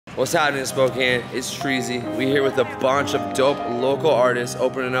What's happening in Spokane? It's TR3EZY. We're here with a bunch of dope local artists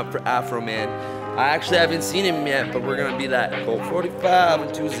opening up for Afroman. I actually haven't seen him yet, but we're gonna be that Colt 45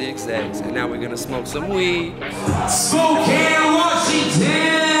 and 2 zigzags, and now we're gonna smoke some weed. Spokane, Washington!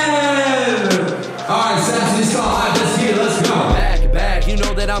 Alright, Saturday song, let's go. Back, you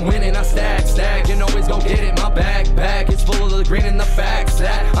know that I'm winning, I stack, you know it's gon' get it, my backpack, it's full of the green and the facts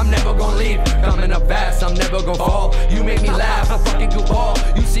that I'm never gon' leave, coming up fast, I'm never gon' fall, you make me laugh, I fucking goofball,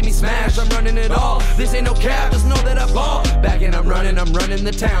 you see me smash, I'm running it all, this ain't no cap, just know that I ball, back and I'm running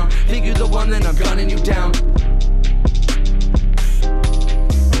the town, think you're the one, then I'm gunning you down.